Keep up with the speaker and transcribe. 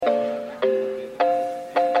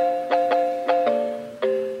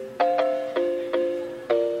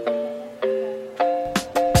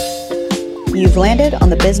You've landed on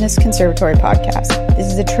the Business Conservatory podcast. This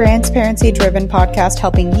is a transparency-driven podcast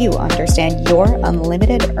helping you understand your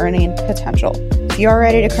unlimited earning potential. If you're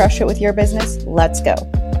ready to crush it with your business, let's go.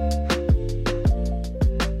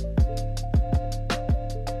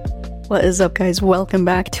 What is up, guys? Welcome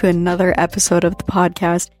back to another episode of the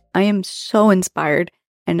podcast. I am so inspired,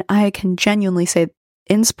 and I can genuinely say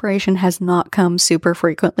inspiration has not come super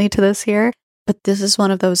frequently to this year. But this is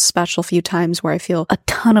one of those special few times where I feel a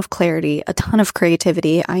ton of clarity, a ton of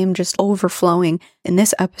creativity. I am just overflowing. In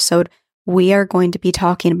this episode, we are going to be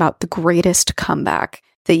talking about the greatest comeback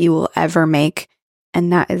that you will ever make,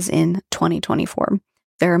 and that is in 2024.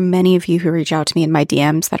 There are many of you who reach out to me in my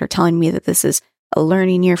DMs that are telling me that this is a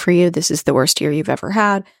learning year for you. This is the worst year you've ever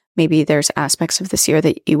had. Maybe there's aspects of this year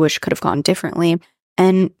that you wish could have gone differently.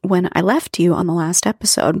 And when I left you on the last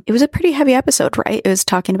episode, it was a pretty heavy episode, right? It was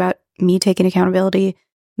talking about me taking accountability,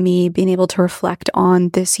 me being able to reflect on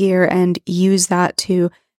this year and use that to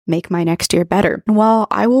make my next year better. And while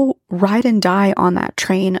I will ride and die on that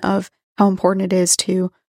train of how important it is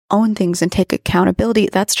to own things and take accountability,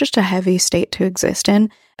 that's just a heavy state to exist in.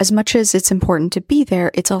 As much as it's important to be there,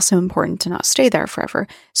 it's also important to not stay there forever.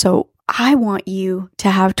 So I want you to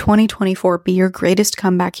have 2024 be your greatest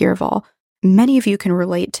comeback year of all. Many of you can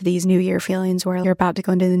relate to these new year feelings where you're about to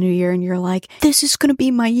go into the new year and you're like, this is going to be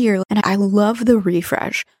my year. And I love the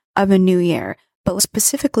refresh of a new year. But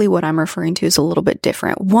specifically what I'm referring to is a little bit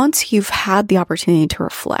different. Once you've had the opportunity to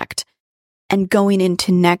reflect and going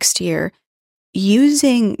into next year,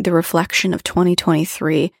 using the reflection of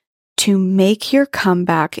 2023 to make your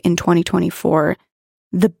comeback in 2024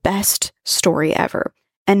 the best story ever.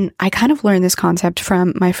 And I kind of learned this concept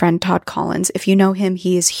from my friend Todd Collins. If you know him,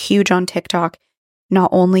 he is huge on TikTok. Not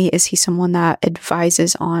only is he someone that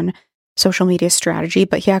advises on social media strategy,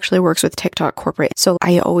 but he actually works with TikTok corporate. So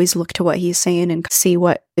I always look to what he's saying and see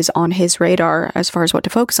what is on his radar as far as what to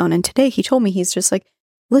focus on. And today he told me, he's just like,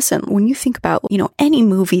 listen, when you think about, any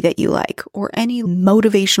movie that you like or any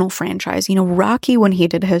motivational franchise, Rocky, when he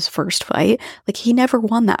did his first fight, like he never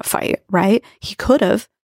won that fight, right? He could have.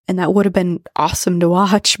 And that would have been awesome to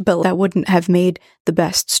watch, but that wouldn't have made the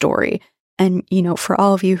best story. And, for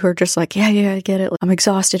all of you who are just like, yeah, I get it. I'm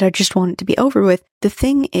exhausted. I just want it to be over with. The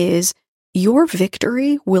thing is, your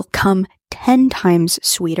victory will come 10 times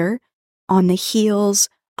sweeter on the heels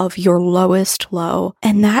of your lowest low.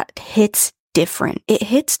 And that hits different. It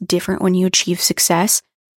hits different when you achieve success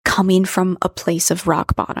coming from a place of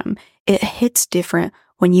rock bottom. It hits different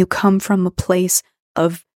when you come from a place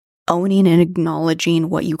of owning and acknowledging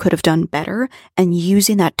what you could have done better and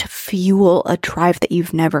using that to fuel a drive that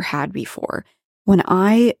you've never had before. When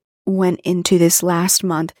I went into this last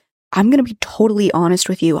month, I'm going to be totally honest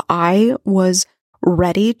with you. I was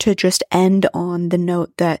ready to just end on the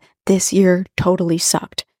note that this year totally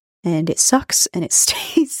sucked. And it sucks and it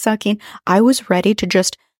stays sucking. I was ready to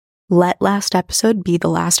just let last episode be the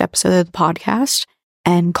last episode of the podcast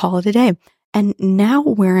and call it a day. And now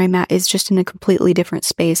where I'm at is just in a completely different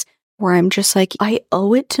space where I'm just like, I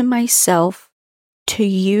owe it to myself to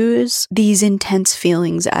use these intense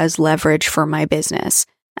feelings as leverage for my business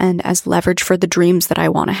and as leverage for the dreams that I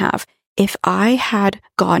want to have. If I had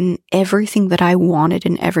gotten everything that I wanted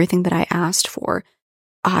and everything that I asked for,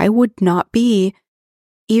 I would not be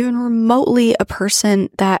even remotely a person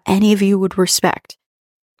that any of you would respect.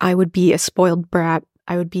 I would be a spoiled brat.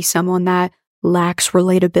 I would be someone that lacks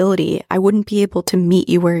relatability. I wouldn't be able to meet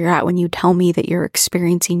you where you're at when you tell me that you're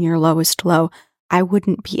experiencing your lowest low. I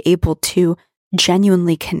wouldn't be able to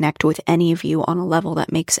genuinely connect with any of you on a level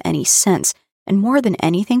that makes any sense. And more than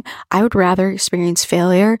anything, I would rather experience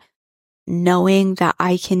failure knowing that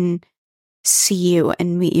I can see you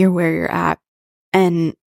and meet you where you're at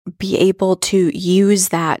and be able to use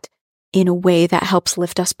that in a way that helps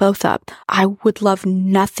lift us both up. I would love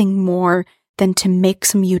nothing more than to make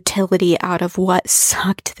some utility out of what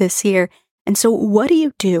sucked this year. And so what do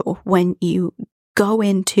you do when you go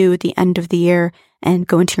into the end of the year and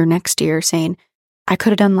go into your next year saying, I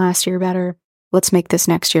could have done last year better. Let's make this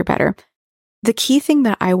next year better. The key thing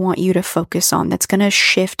that I want you to focus on that's going to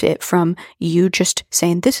shift it from you just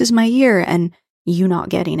saying, this is my year, and you not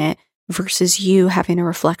getting it, versus you having a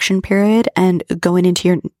reflection period and going into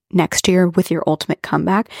your next year with your ultimate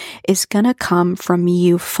comeback, is going to come from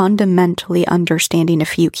you fundamentally understanding a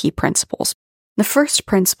few key principles. The first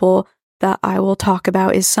principle that I will talk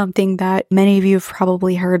about is something that many of you have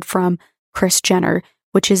probably heard from Kris Jenner,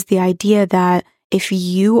 which is the idea that if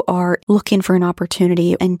you are looking for an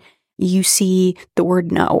opportunity and you see the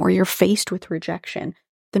word no, or you're faced with rejection,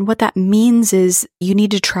 then what that means is you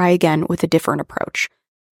need to try again with a different approach.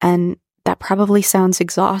 And That probably sounds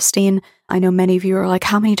exhausting. I know many of you are like,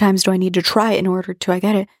 how many times do I need to try it in order to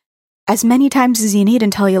get it? As many times as you need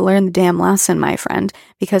until you learn the damn lesson, my friend.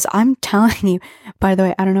 Because I'm telling you, by the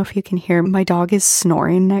way, I don't know if you can hear, my dog is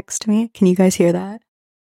snoring next to me. Can you guys hear that?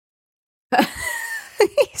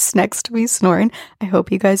 He's next to me snoring. I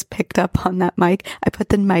hope you guys picked up on that mic. I put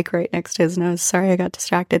the mic right next to his nose. Sorry, I got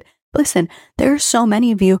distracted. Listen, there are so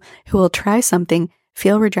many of you who will try something,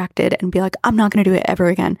 feel rejected, and be like, I'm not going to do it ever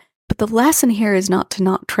again. But the lesson here is not to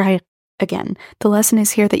not try it again. The lesson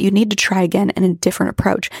is here that you need to try again in a different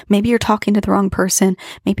approach. Maybe you're talking to the wrong person.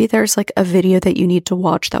 Maybe there's like a video that you need to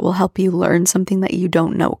watch that will help you learn something that you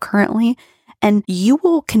don't know currently. And you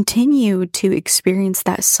will continue to experience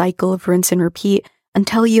that cycle of rinse and repeat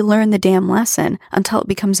until you learn the damn lesson, until it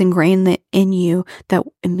becomes ingrained in you that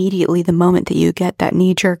immediately the moment that you get that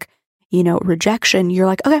knee-jerk, rejection, you're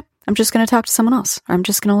like, okay, I'm just going to talk to someone else. Or I'm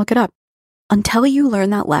just going to look it up. Until you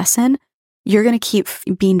learn that lesson, you're going to keep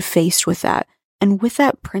being faced with that. And with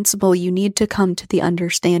that principle, you need to come to the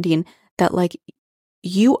understanding that like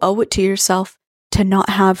you owe it to yourself to not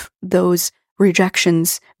have those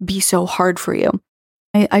rejections be so hard for you.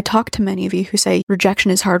 I talk to many of you who say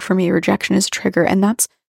rejection is hard for me, rejection is a trigger, and that's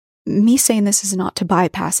me saying this is not to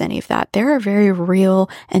bypass any of that. There are very real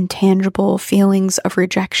and tangible feelings of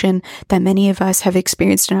rejection that many of us have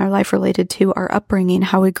experienced in our life related to our upbringing,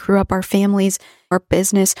 how we grew up, our families, our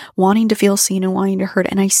business, wanting to feel seen and wanting to hurt.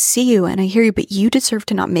 And I see you and I hear you, but you deserve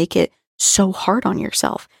to not make it so hard on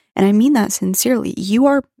yourself. And I mean that sincerely. You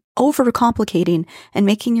are overcomplicating and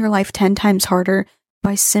making your life 10 times harder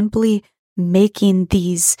by simply making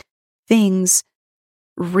these things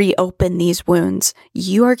reopen these wounds.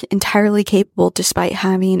 You are entirely capable, despite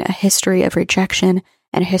having a history of rejection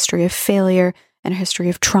and a history of failure and a history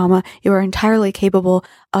of trauma, you are entirely capable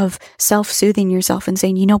of self-soothing yourself and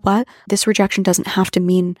saying, you know what? This rejection doesn't have to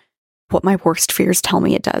mean what my worst fears tell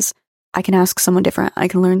me it does. I can ask someone different. I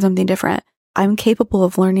can learn something different. I'm capable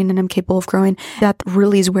of learning and I'm capable of growing. That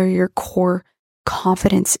really is where your core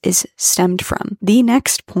confidence is stemmed from. The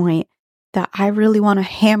next point that I really want to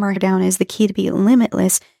hammer down is the key to be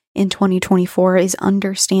limitless in 2024 is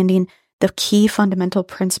understanding the key fundamental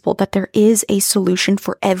principle that there is a solution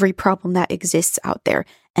for every problem that exists out there.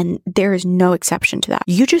 And there is no exception to that.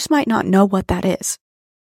 You just might not know what that is.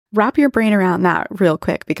 Wrap your brain around that real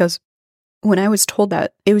quick, because when I was told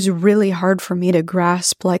that, it was really hard for me to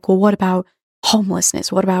grasp, like, well, what about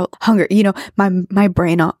homelessness? What about hunger? My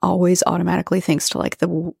brain always automatically thinks to like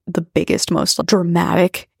the biggest, most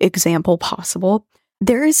dramatic example possible.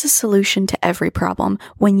 There is a solution to every problem.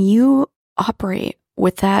 When you operate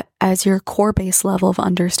with that as your core base level of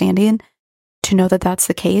understanding, to know that that's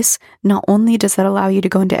the case, not only does that allow you to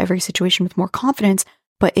go into every situation with more confidence,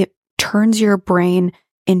 but it turns your brain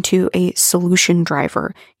into a solution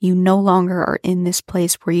driver. You no longer are in this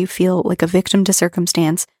place where you feel like a victim to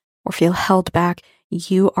circumstance or feel held back.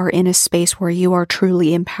 You are in a space where you are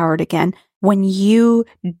truly empowered again. When you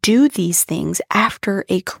do these things after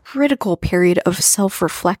a critical period of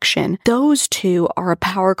self-reflection, those two are a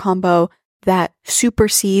power combo that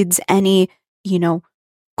supersedes any,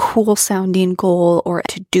 cool sounding goal or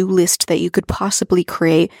to-do list that you could possibly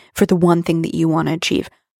create for the one thing that you want to achieve.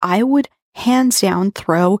 I would hands down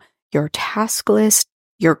throw your task list,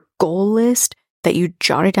 your goal list that you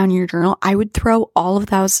jotted down in your journal, I would throw all of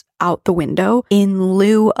those out the window in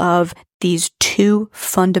lieu of these two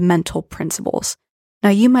fundamental principles. Now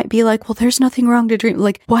you might be like, well, there's nothing wrong to dream.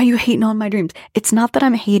 Like, why are you hating on my dreams? It's not that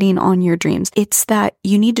I'm hating on your dreams. It's that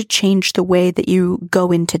you need to change the way that you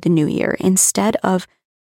go into the new year. Instead of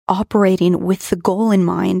operating with the goal in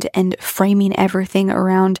mind and framing everything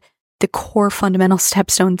around the core fundamental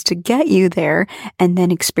stepstones to get you there, and then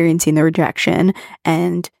experiencing the rejection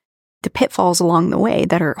and the pitfalls along the way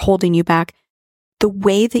that are holding you back, the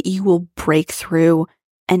way that you will break through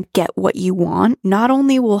and get what you want not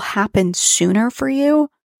only will happen sooner for you,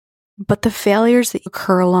 but the failures that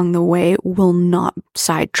occur along the way will not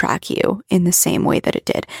sidetrack you in the same way that it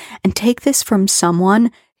did. And take this from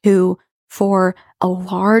someone who, for a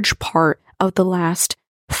large part of the last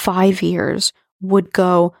 5 years, would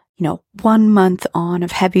go, 1 month on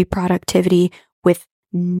of heavy productivity with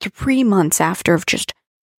 3 months after of just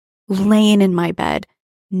laying in my bed,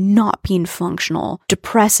 not being functional,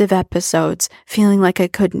 depressive episodes, feeling like I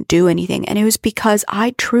couldn't do anything. And it was because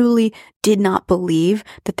I truly did not believe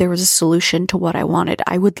that there was a solution to what I wanted.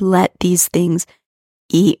 I would let these things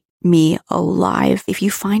eat me alive. If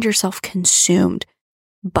you find yourself consumed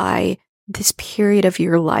by this period of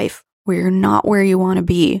your life where you're not where you want to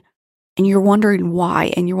be, and you're wondering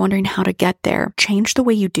why, and you're wondering how to get there, change the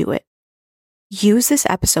way you do it. Use this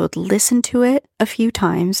episode, listen to it a few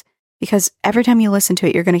times, because every time you listen to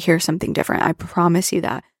it, you're going to hear something different. I promise you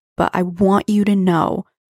that. But I want you to know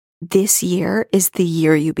this year is the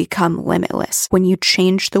year you become limitless. When you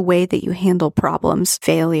change the way that you handle problems,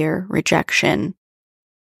 failure, rejection,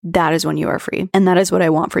 that is when you are free. And that is what I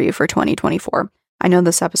want for you for 2024. I know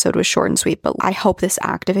this episode was short and sweet, but I hope this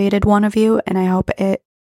activated one of you, and I hope it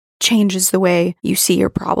changes the way you see your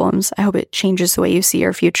problems. I hope it changes the way you see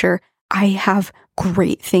your future. I have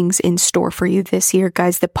great things in store for you this year,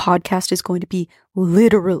 guys. The podcast is going to be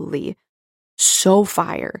literally so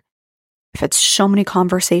fire. I've had so many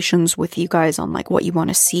conversations with you guys on like what you want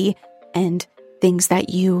to see and things that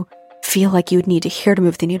you feel like you would need to hear to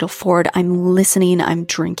move the needle forward. I'm listening. I'm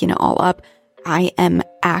drinking it all up. I am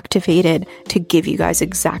activated to give you guys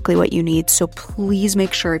exactly what you need. So please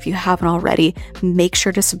make sure, if you haven't already, make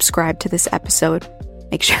sure to subscribe to this episode.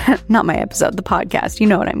 Make sure, not my episode, the podcast. You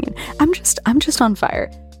know what I mean? I'm just on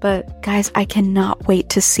fire. But guys, I cannot wait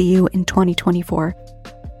to see you in 2024.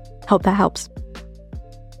 Hope that helps.